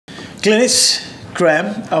Glynis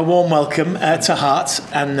Graham, a warm welcome to Heart,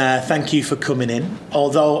 and thank you for coming in.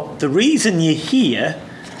 Although the reason you're here,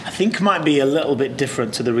 I think, might be a little bit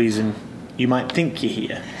different to the reason you might think you're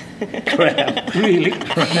here. Graham. Really?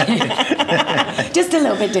 Just a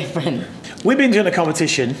little bit different. We've been doing a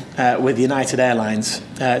competition with United Airlines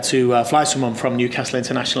to fly someone from Newcastle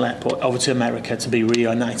International Airport over to America to be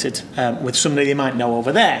reunited with somebody you might know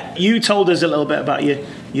over there. You told us a little bit about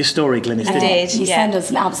your story, Glynis, didn't you? I did. You sent us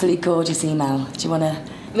an absolutely gorgeous email. Do you want to...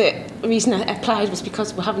 The reason I applied was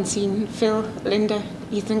because we haven't seen Phil, Linda,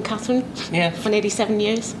 Ethan, Catherine for nearly 7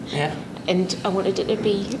 years. Yeah. And I wanted it to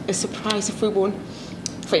be a surprise if we won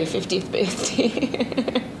for your 50th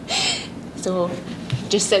birthday. So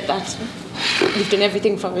just said that you've done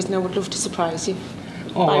everything for us and I would love to surprise you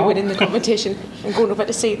by winning the competition and going over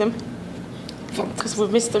to see them because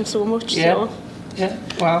we've missed them so much. Yeah. So. Yeah.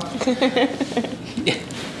 Wow.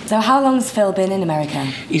 So how long's Phil been in America?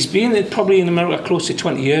 He's been probably in America close to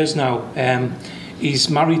 20 years now. He's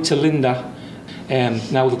married to Linda.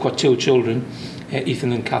 Now they've got 2 children,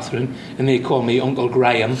 Ethan and Catherine, and they call me Uncle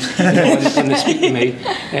Graham when they speak to me.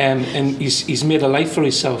 And he's made a life for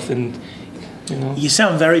himself, and you know. You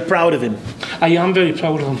sound very proud of him. I am very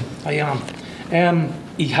proud of him. I am.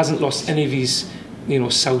 He hasn't lost any of his,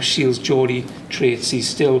 South Sheilds Geordie traits. He's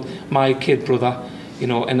still my kid brother,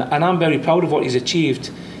 and I'm very proud of what he's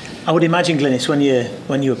achieved. I would imagine, Glynis,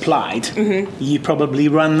 when you applied, you probably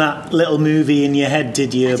ran that little movie in your head,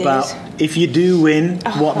 did you? About if you do win,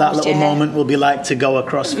 what that little moment will be like to go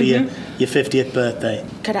across for your 50th birthday.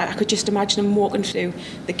 I could just imagine him walking through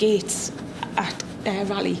the gates at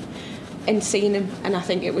Raleigh and seeing him, and I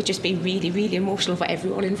think it would just be really, really emotional for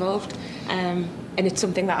everyone involved. And it's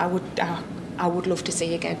something that I would love to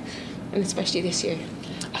see again, and especially this year.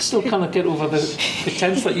 I still cannot get over the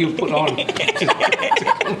tense that you put on.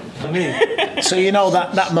 So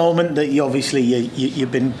that moment that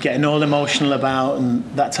you've been getting all emotional about, and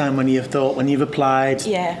that time when you've thought, when you've applied,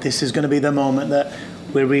 this is going to be the moment that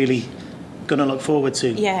we're really going to look forward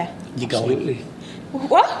to. Yeah. You going? Absolutely.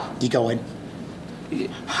 What? You going?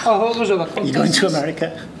 Oh, those other contestants. You going to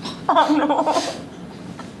America? Oh no.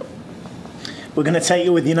 We're going to take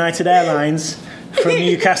you with United Airlines from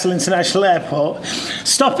Newcastle International Airport.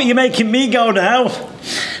 Stop it, you're making me go now.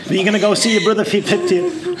 But you're going to go see your brother for your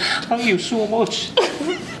 50th. Thank you so much.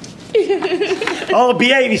 Oh,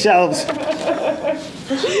 behave yourselves.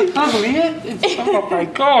 Oh my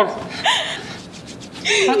God.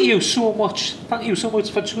 Thank you so much. Thank you so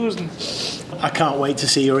much for choosing. I can't wait to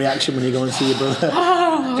see your reaction when you go and see your brother.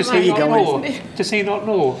 Does he not know? Does he not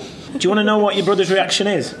know? Do you want to know what your brother's reaction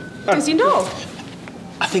is? Does he know?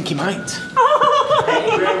 I think he might.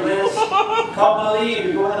 Thank you, Graham Glynis. Can't believe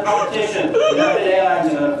you're going to the competition. United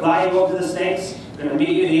Airlines are going to fly you over to the States. We're going to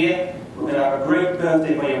meet you here. We're going to have a great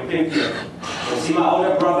birthday for your 50th. We'll see my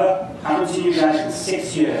older brother. Haven't seen you guys in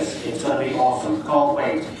 6 years. It's going to be awesome. Can't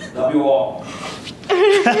wait. Love you all.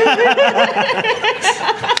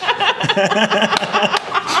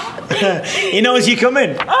 He knows you're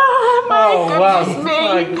coming. Wow.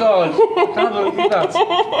 My God. Can't believe that.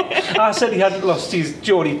 I said he hadn't lost his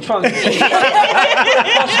Geordie twang. Lost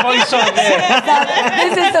my song there.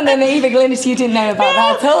 This is something that even Glynis, you didn't know about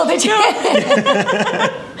that at all, did you?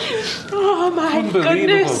 Oh my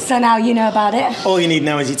goodness. So now you know about it. All you need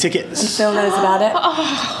now is your tickets. And Phil knows about it.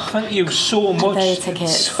 Thank you so much. Their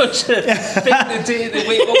tickets. Such a big day to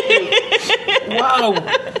wake up to. Wow.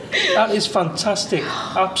 That is fantastic.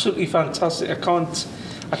 Absolutely fantastic. I can't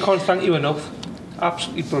thank you enough.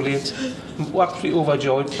 Absolutely brilliant. I'm absolutely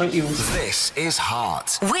overjoyed. Thank you. This is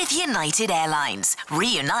Heart. With United Airlines.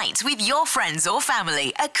 Reunite with your friends or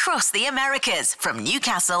family across the Americas from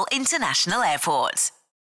Newcastle International Airport.